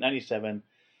 to 1997,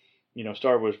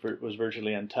 Star Wars was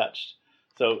virtually untouched.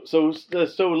 So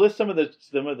list some of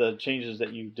the changes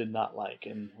that you did not like,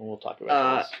 and we'll talk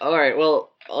about those. all right. Well,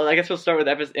 I guess we'll start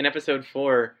with in episode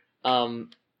 4.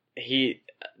 He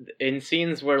in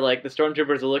scenes where like the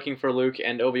stormtroopers are looking for Luke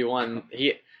and Obi-Wan,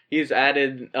 he's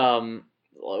added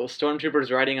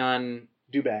stormtroopers riding on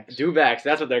Dewbacks. dewbacks.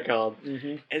 That's what they're called.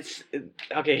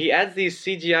 Mm-hmm. Okay. He adds these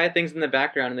CGI things in the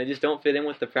background, and they just don't fit in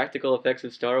with the practical effects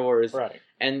of Star Wars. Right.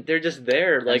 And they're just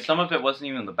there. And Like some of it wasn't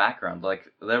even in the background.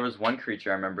 Like, there was one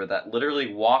creature I remember that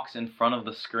literally walks in front of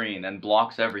the screen and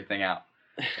blocks everything out.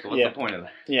 So what's Yeah. the point of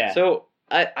that? Yeah. So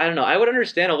I don't know. I would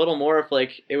understand a little more if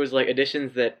like it was like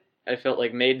additions that I felt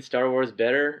like made Star Wars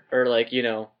better, or like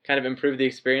kind of improved the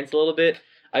experience a little bit.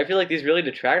 I feel like these really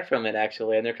detract from it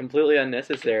actually, and they're completely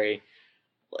unnecessary.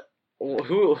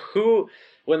 Who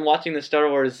when watching the Star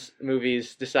Wars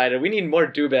movies decided we need more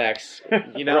dewbacks?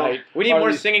 Right. We need Or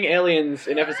more these- singing aliens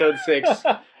in Episode 6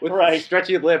 with Right.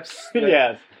 stretchy lips.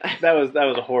 Yes, that was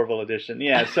a horrible addition.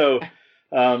 Yeah, so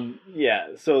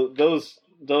so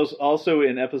those also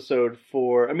in episode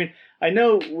 4. I mean, I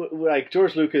know like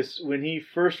George Lucas when he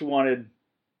first wanted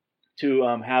to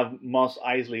have Mos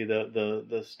Eisley,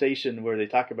 the station where they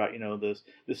talk about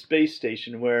the space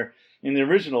station, where in the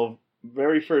original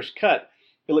very first cut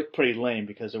it looked pretty lame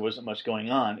because there wasn't much going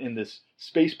on in this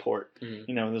spaceport. Mhm.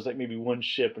 There's like maybe one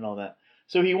ship and all that.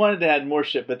 So he wanted to add more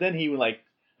ship, but then he like,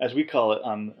 as we call it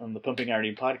on the Pumping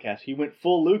Iron podcast, he went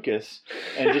full Lucas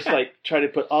and just like tried to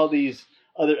put all these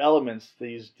other elements,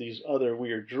 these other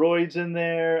weird droids in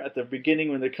there at the beginning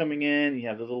when they're coming in. You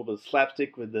have a little bit of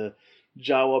slapstick with the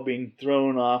Jawa being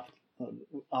thrown off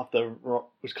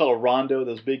what's called a rondo,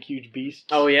 those big huge beasts.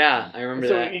 Oh yeah, I remember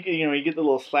So that. you get the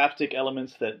little slapstick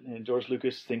elements that George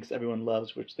Lucas thinks everyone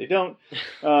loves, which they don't.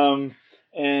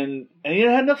 And you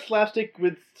had enough slapstick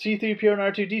with C-3PO and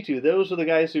R2-D2. Those are the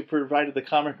guys who provided the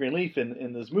comic relief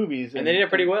in those movies. And they did it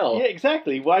pretty well. Yeah,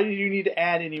 exactly. Why do you need to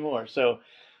add any more? So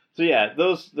yeah,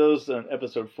 those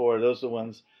episode 4, those are the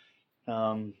ones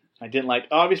I didn't like.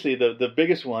 Obviously, the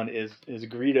biggest one is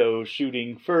Greedo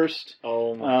shooting first.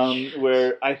 Oh my!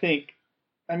 Where I think,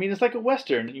 I mean, it's like a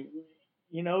Western.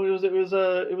 You know, it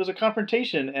was a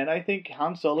confrontation, and I think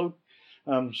Han Solo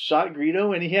shot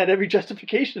Greedo, and he had every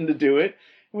justification to do it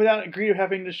without Greedo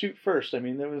having to shoot first. I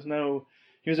mean, there was no.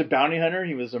 He was a bounty hunter.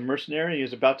 He was a mercenary. He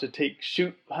was about to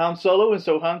shoot Han Solo, and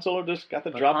so Han Solo just got the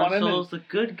drop on him. Han Solo's the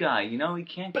good guy, you know. He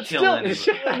can't but kill still,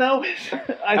 anybody. no.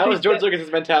 That was George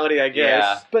Lucas's mentality, I guess.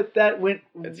 Yeah. But that went.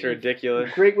 It's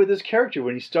ridiculous. Great with his character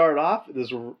when he started off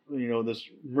this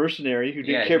mercenary who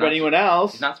didn't care about anyone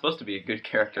else. He's not supposed to be a good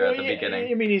character at the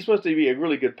beginning. I mean, he's supposed to be a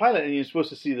really good pilot, and you're supposed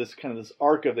to see this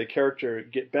arc of the character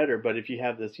get better. But if you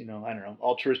have this, I don't know,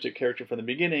 altruistic character from the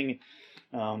beginning,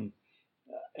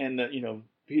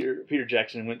 Peter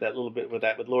Jackson went that little bit with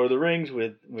Lord of the Rings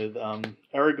with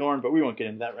Aragorn, but we won't get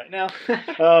into that right now.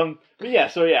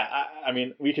 I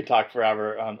mean, we could talk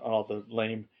forever on all the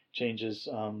lame changes.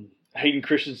 Hayden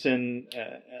Christensen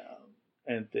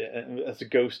as the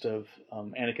ghost of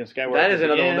Anakin Skywalker. That is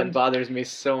another one that bothers me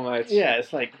so much. Yeah,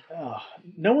 it's like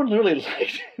no one really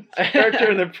liked his character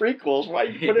in the prequels. Why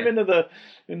you put him into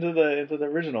the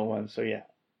original one? So yeah.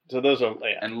 So those are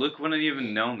and Luke wouldn't have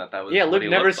even known that was. Yeah, what Luke he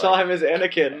never looked saw like. him as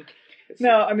Anakin.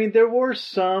 No, I mean there were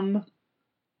some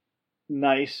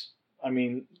nice,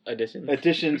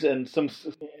 additions and some.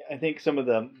 I think some of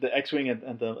the X-wing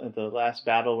at the last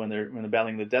battle when they're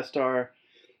battling the Death Star,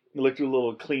 it looked a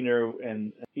little cleaner.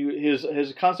 And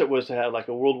his concept was to have like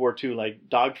a World War II like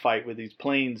dogfight with these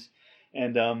planes,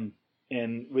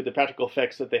 and with the practical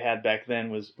effects that they had back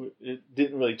then, it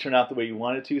didn't really turn out the way you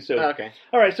wanted to. So okay,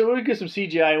 all right, so we'll get some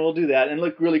CGI and we'll do that and it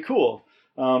looked really cool.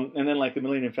 And then like the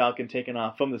Millennium Falcon taking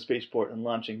off from the spaceport and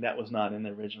launching, that was not in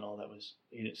the original.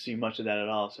 You didn't see much of that at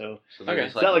all. So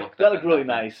that looked really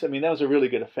nice. I mean, that was a really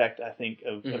good effect, I think,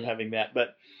 of having that.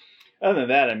 But other than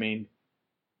that, I mean.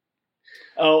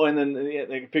 Oh, and then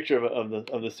the picture of the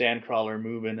Sandcrawler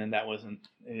moving, and they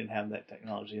didn't have that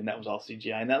technology, and that was all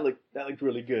CGI, and that looked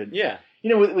really good. Yeah,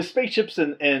 with spaceships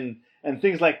and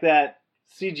things like that,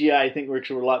 CGI I think works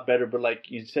a lot better. But like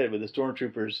you said, with the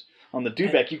stormtroopers on the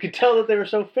Dewback, you could tell that they were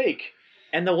so fake.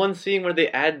 And the one scene where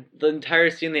the entire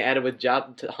scene they added with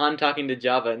Han talking to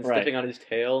Jabba and stepping on his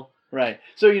tail. Right.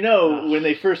 So when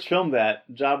they first filmed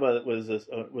that, Jabba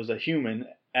was a human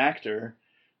actor.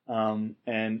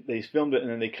 And they filmed it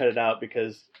and then they cut it out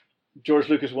because George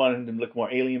Lucas wanted him to look more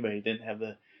alien, but he didn't have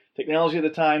the technology at the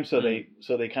time. So they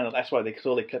that's why they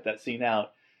slowly cut that scene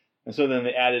out. And so then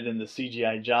they added in the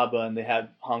CGI Jabba and they had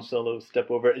Han Solo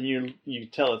step over it. And you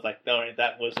tell it's like, no,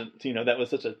 that wasn't, that was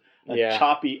such a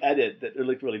choppy edit that it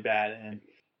looked really bad. And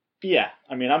yeah,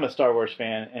 I mean, I'm a Star Wars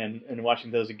fan and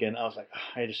watching those again, I was like,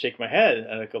 I had to shake my head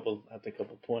at a couple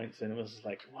points. And it was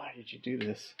like, why did you do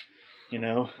this?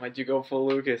 Why'd you go full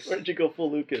Lucas? Where'd you go full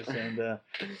Lucas? And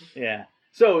yeah,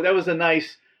 so that was a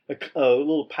nice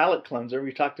little palate cleanser.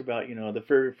 We talked about the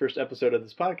very first episode of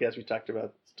this podcast. We talked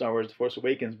about Star Wars: The Force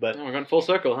Awakens, but we're going full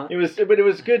circle, huh? It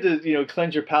was good to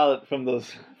cleanse your palate from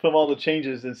all the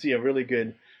changes and see a really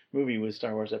good movie with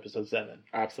Star Wars Episode 7.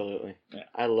 Absolutely. Yeah.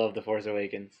 I love The Force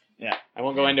Awakens. Yeah. I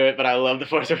won't go into it, but I love The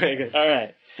Force Awakens. All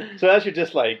right. So that's your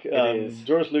dislike. It is.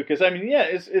 George Lucas. I mean, yeah,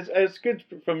 it's good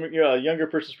from a younger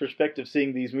person's perspective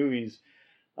seeing these movies,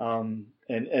 and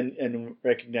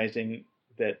recognizing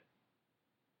that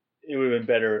it would have been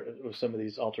better with some of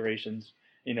these alterations.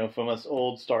 From us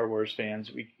old Star Wars fans,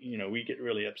 we get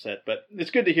really upset. But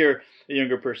it's good to hear a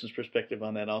younger person's perspective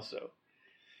on that also.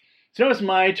 So now it's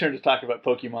my turn to talk about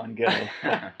Pokemon Go.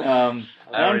 I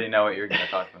already know what you're going to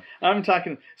talk about. I'm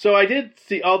talking. So I did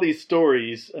see all these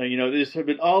stories. There's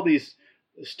been all these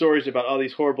stories about all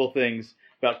these horrible things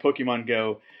about Pokemon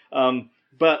Go.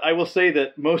 But I will say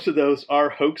that most of those are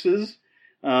hoaxes.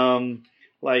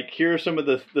 Like here are some of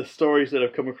the stories that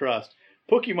I've come across.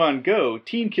 Pokemon Go.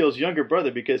 Teen kills younger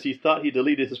brother because he thought he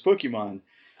deleted his Pokemon.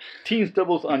 Teen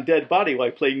stumbles on dead body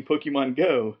while playing Pokemon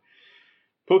Go.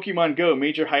 Pokemon Go,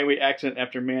 major highway accident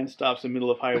after man stops in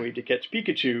middle of highway to catch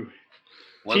Pikachu.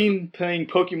 Teen playing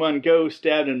Pokemon Go,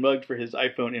 stabbed and mugged for his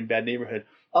iPhone in bad neighborhood.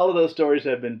 All of those stories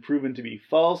have been proven to be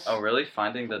false. Oh, really?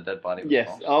 Finding the dead body was yes,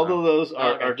 false? All of those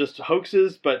are just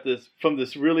hoaxes, but from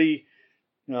this really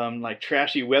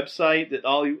trashy website that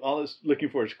all it's looking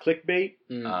for is clickbait.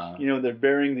 They're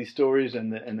burying these stories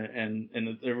and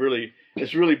they're really,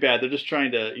 it's really bad. They're just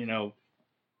trying to,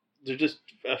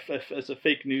 it's a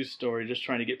fake news story, just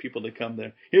trying to get people to come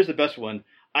there. Here's the best one.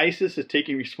 ISIS is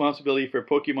taking responsibility for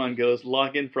Pokemon Go's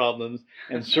login problems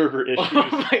and server issues.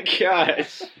 Oh my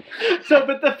gosh. So,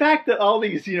 but the fact that all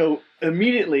these,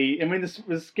 immediately, I mean,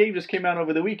 this game just came out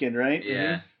over the weekend, right?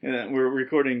 Yeah. And we're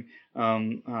recording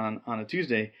on a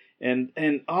Tuesday, and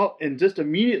just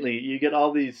immediately you get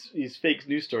all these fake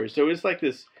news stories. So it's like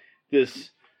this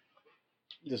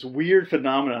weird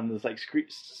phenomenon that's like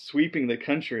sweeping the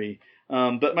country.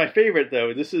 But my favorite,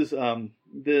 though, this is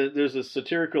there's a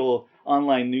satirical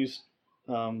online news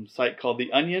site called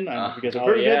The Onion. I don't know if you guys have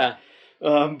heard of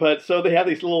it. But so they have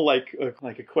these little like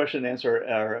a question and answer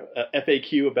or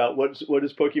FAQ about what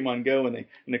is Pokemon Go, and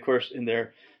of course in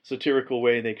their satirical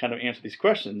way they kind of answer these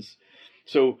questions.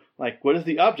 So like, what is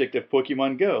the object of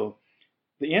Pokemon Go?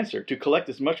 The answer: to collect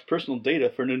as much personal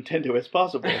data for Nintendo as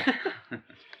possible.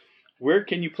 Where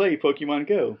can you play Pokemon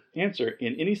Go? Answer: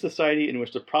 in any society in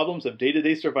which the problems of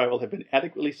day-to-day survival have been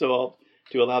adequately solved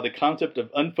to allow the concept of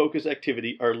unfocused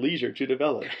activity or leisure to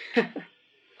develop.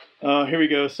 Here we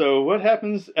go. So what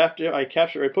happens after I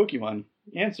capture a Pokemon?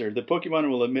 Answer: the Pokemon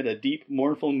will emit a deep,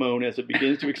 mournful moan as it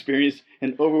begins to experience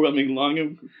an overwhelming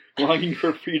longing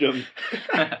for freedom.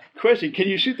 Question: can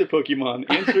you shoot the Pokemon?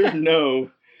 Answer: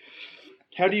 no.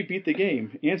 How do you beat the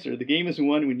game? Answer: the game is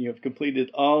won when you have completed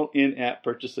all in-app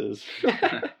purchases.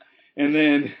 And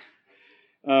then,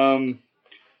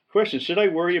 question: should I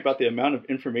worry about the amount of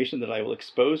information that I will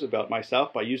expose about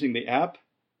myself by using the app?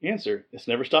 Answer: it's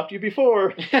never stopped you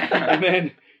before. And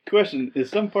then, question: is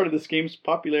some part of this game's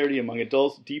popularity among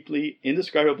adults deeply,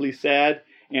 indescribably sad?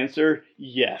 Answer: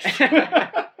 yes.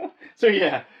 So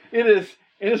yeah, it is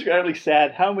indescribably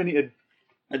sad how many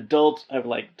adults have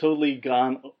like totally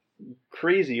gone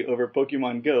crazy over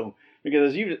Pokemon Go,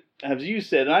 because as you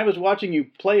said, and I was watching you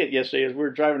play it yesterday as we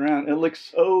were driving around, and it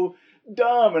looks so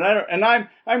dumb. And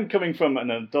I'm coming from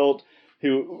an adult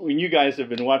who, when you guys have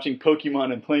been watching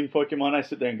Pokemon and playing Pokemon, I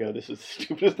sit there and go, this is the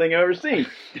stupidest thing I've ever seen.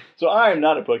 So I am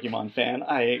not a Pokemon fan.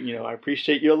 I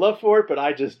appreciate your love for it, but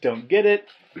I just don't get it.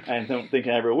 I don't think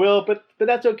I ever will, but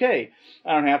that's okay.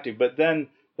 I don't have to. But then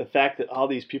the fact that all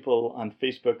these people on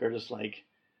Facebook are just like,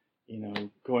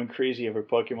 going crazy over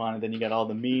Pokemon, and then you got all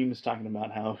the memes talking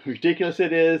about how ridiculous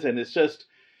it is, and it's just,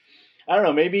 I don't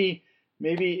know, maybe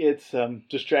it's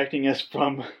distracting us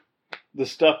from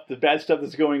the bad stuff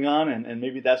that's going on, and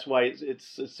maybe that's why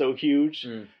it's so huge,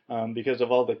 because of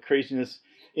all the craziness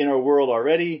in our world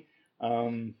already.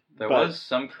 There was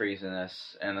some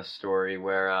craziness in the story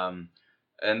where,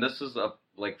 and this is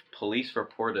police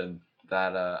reported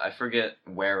that, I forget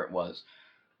where it was,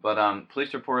 but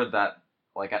police reported that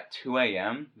like at 2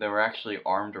 a.m. there were actually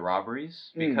armed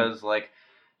robberies because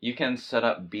you can set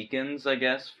up beacons, I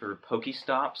guess, for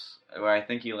Pokestops, where I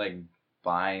think you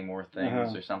buy more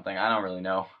things or something. I don't really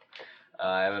know.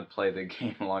 I haven't played the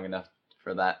game long enough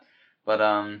for that. But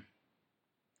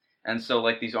and so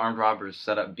these armed robbers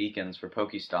set up beacons for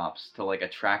Pokestops to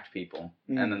attract people,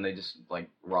 and then they just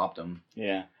robbed them.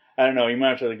 Yeah. I don't know. You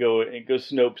might have to go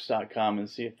Snopes.com and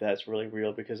see if that's really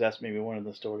real, because that's maybe one of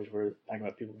the stories where we're talking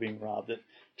about people being robbed. It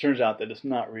turns out that it's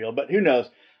not real, but who knows?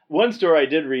 One story I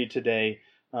did read today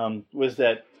was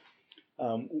that,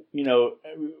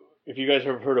 if you guys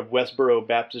have heard of Westboro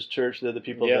Baptist Church, they're the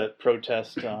people that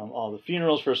protest all the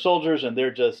funerals for soldiers, and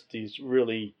they're just these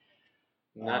really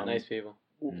not nice people.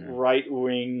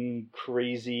 Right-wing,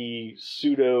 crazy,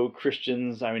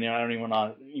 pseudo-Christians. I mean, I don't even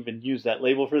want to even use that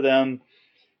label for them.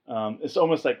 It's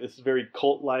almost like it's very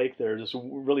cult-like. They're just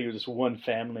really just one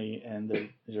family, and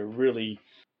they're really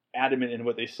adamant in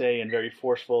what they say and very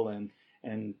forceful and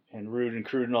rude and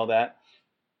crude and all that.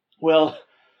 Well,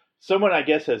 someone, I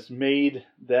guess, has made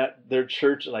their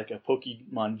church like a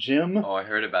Pokemon gym. Oh, I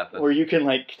heard about this. Where you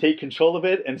can take control of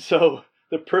it, and so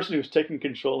the person who's taking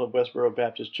control of Westboro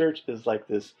Baptist Church is like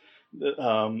this.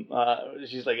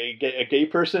 She's like a gay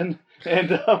person,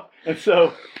 and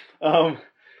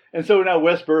so now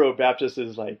Westboro Baptist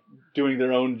is doing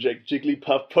their own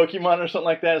Jigglypuff Pokemon or something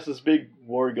like that. It's this big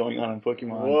war going on in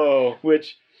Pokemon. Whoa.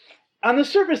 Which on the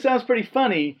surface sounds pretty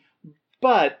funny,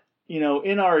 but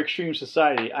in our extreme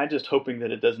society, I'm just hoping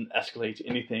that it doesn't escalate to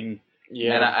anything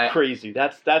crazy.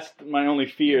 That's my only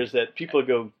fear, is that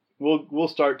people we'll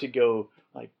start to go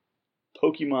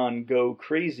Pokemon Go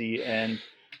crazy and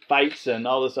fights and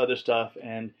all this other stuff,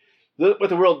 and what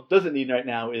the world doesn't need right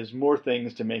now is more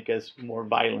things to make us more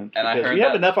violent, because we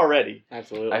have enough already.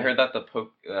 Absolutely. I heard that the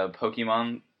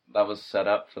Pokemon that was set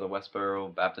up for the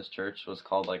Westboro Baptist Church was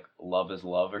called Love is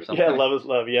Love or something. Yeah, Love is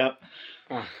Love. Yeah.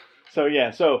 So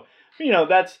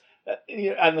that's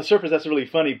on the surface that's really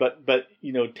funny, but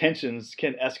tensions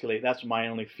can escalate. That's my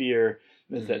only fear,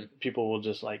 is that people will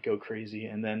just go crazy,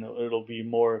 and then it'll be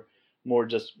more more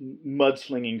just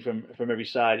mudslinging from every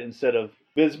side instead of.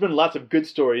 There's been lots of good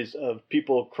stories of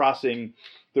people crossing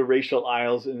the racial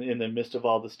aisles in the midst of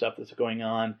all the stuff that's going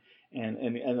on,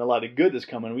 and a lot of good that's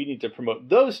coming. We need to promote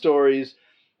those stories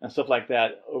and stuff like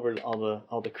that over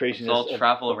all the craziness. Let's all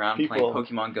travel around people. playing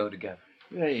Pokemon Go together.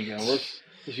 There you go. Let's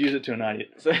use it to an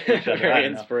audience. Very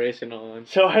inspirational.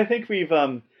 So I think we've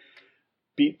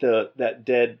beat that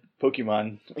dead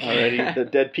Pokemon already, the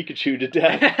dead Pikachu to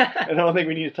death. I don't think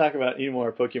we need to talk about any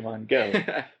more Pokemon Go.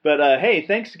 But hey,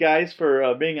 thanks guys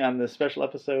for being on this special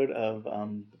episode of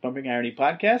the Pumping Irony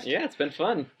podcast. Yeah, it's been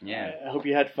fun. Yeah. I hope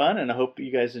you had fun, and I hope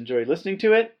you guys enjoyed listening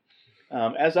to it.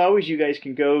 As always, you guys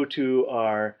can go to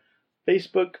our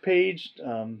Facebook page,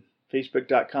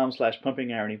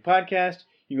 facebook.com/Pumping Irony Podcast.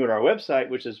 You can go to our website,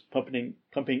 which is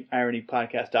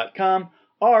pumpingironypodcast.com.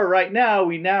 Or right now,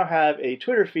 we now have a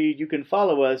Twitter feed. You can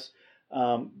follow us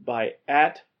by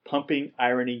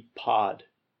 @PumpingIronyPod.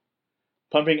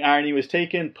 Pumping Irony was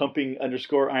taken,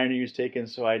 _irony was taken,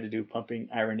 so I had to do Pumping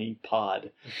Irony Pod.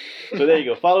 So there you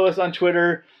go. Follow us on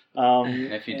Twitter.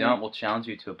 And if you don't, we'll challenge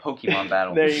you to a Pokemon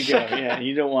battle. There you go. Yeah,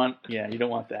 you don't want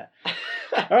that.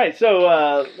 All right,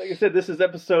 so like I said, this is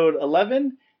episode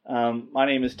 11. My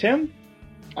name is Tim.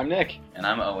 I'm Nick. And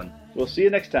I'm Owen. We'll see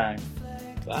you next time.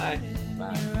 Bye.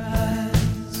 Bye.